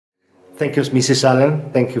Thank you, Mrs.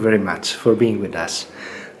 Allen. Thank you very much for being with us.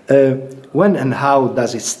 When and how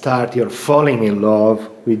does it start your falling in love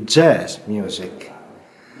with jazz music?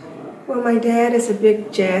 Well, my dad is a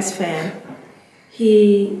big jazz fan.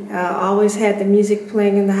 He always had the music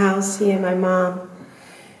playing in the house, he and my mom.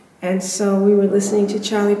 And so we were listening to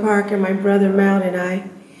Charlie Parker, my brother Mount and I,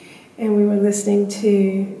 and we were listening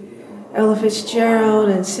to Ella Fitzgerald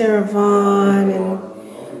and Sarah Vaughan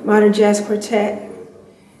and Modern Jazz Quartet.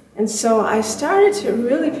 And so I started to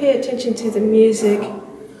really pay attention to the music,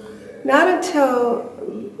 not until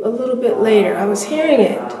a little bit later. I was hearing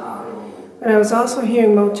it, but I was also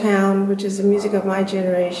hearing Motown, which is the music of my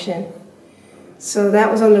generation. So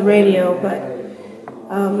that was on the radio, but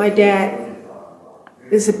my dad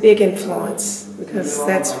is a big influence because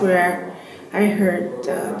that's where I heard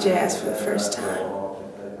jazz for the first time.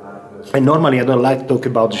 And normally I don't like to talk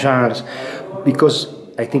about genres because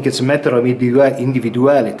I think it's a matter of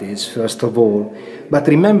individualities, first of all. But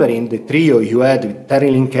remembering the trio you had with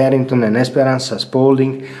Terry Lynn Carrington and Esperanza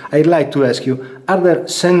Spalding, I'd like to ask you, are there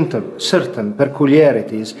certain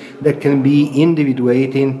peculiarities that can be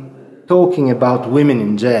individuating talking about women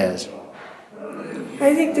in jazz?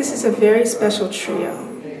 I think this is a very special trio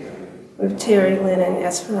with Terry Lynn and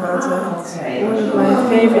Esperanza. It's one of my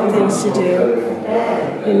favorite things to do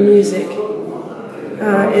in music.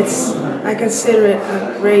 I consider it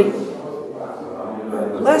a great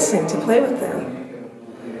blessing to play with them.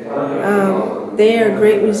 They are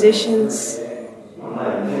great musicians.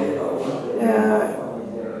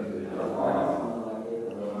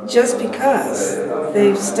 Just because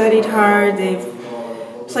they've studied hard, they've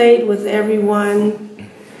played with everyone,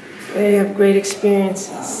 they have great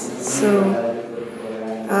experiences. So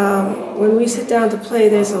when we sit down to play,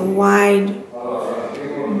 there's a wide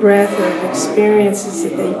breadth of experiences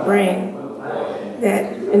that they bring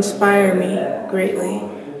that inspire me greatly.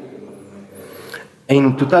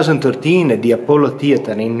 In 2013 at the Apollo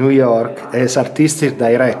Theater in New York, as artistic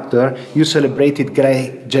director, you celebrated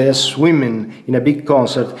great jazz women in a big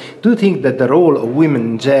concert. Do you think that the role of women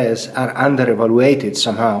in jazz are under-evaluated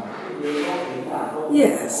somehow?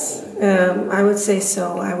 Yes, I would say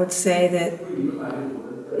so. I would say that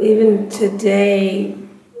even today,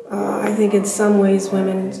 I think in some ways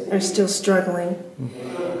women are still struggling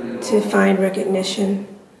to find recognition.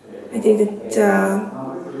 I think that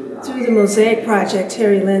through the Mosaic Project,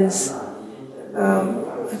 Terry Lynn's,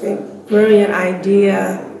 I think, brilliant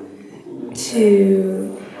idea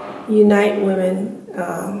to unite women,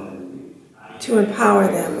 to empower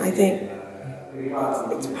them. I think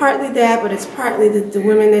it's partly that, but it's partly that the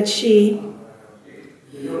women that she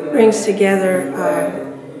brings together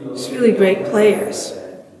are just really great players.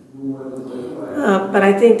 But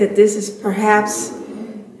I think that this is perhaps,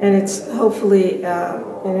 and it's hopefully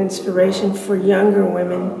an inspiration for younger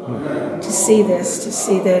women to see this, to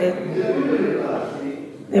see that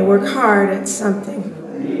they work hard at something.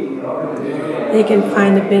 They can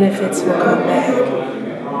find the benefits will come back.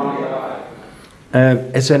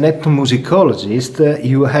 As an ethnomusicologist,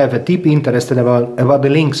 you have a deep interest about the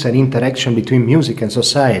links and interaction between music and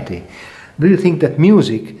society. Do you think that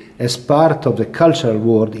music, as part of the cultural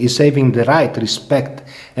world, is having the right respect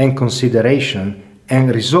and consideration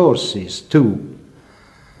and resources too?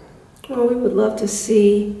 Well, we would love to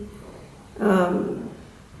see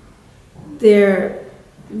there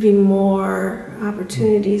be more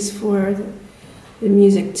opportunities for the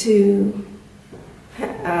music to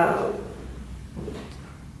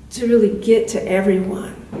really get to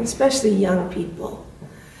everyone, especially young people.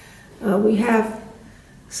 We have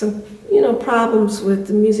some, problems with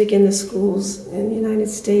the music in the schools in the United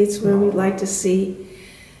States, where we'd like to see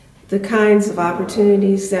the kinds of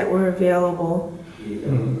opportunities that were available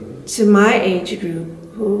to my age group,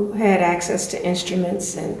 who had access to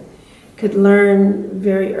instruments and could learn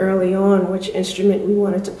very early on which instrument we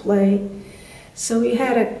wanted to play. So we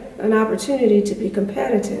had an opportunity to be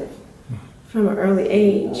competitive from an early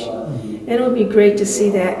age. And it would be great to see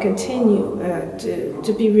that continue,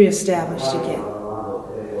 to be reestablished again.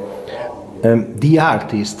 The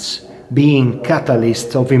artists, being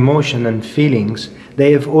catalysts of emotion and feelings,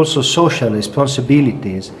 they have also social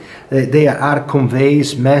responsibilities. They are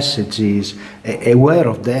conveys messages, aware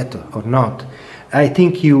of that or not. I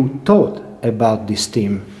think you thought about this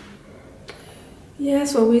theme.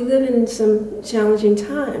 Yes, well, we live in some challenging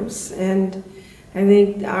times, and I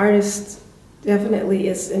think the artist definitely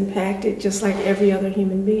is impacted just like every other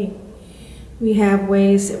human being. We have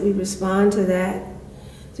ways that we respond to that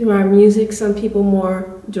through our music, some people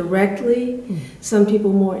more directly, some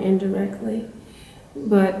people more indirectly.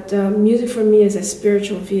 But music for me is a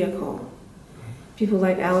spiritual vehicle. People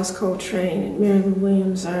like Alice Coltrane and Mary Lou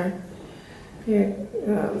Williams are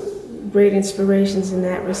great inspirations in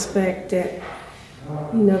that respect, that,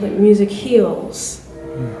 you know, that music heals.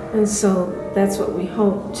 And so that's what we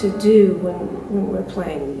hope to do when we're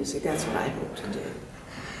playing music. That's what I hope to do.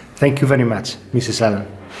 Thank you very much, Mrs. Allen.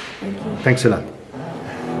 Thank you. Thanks a lot.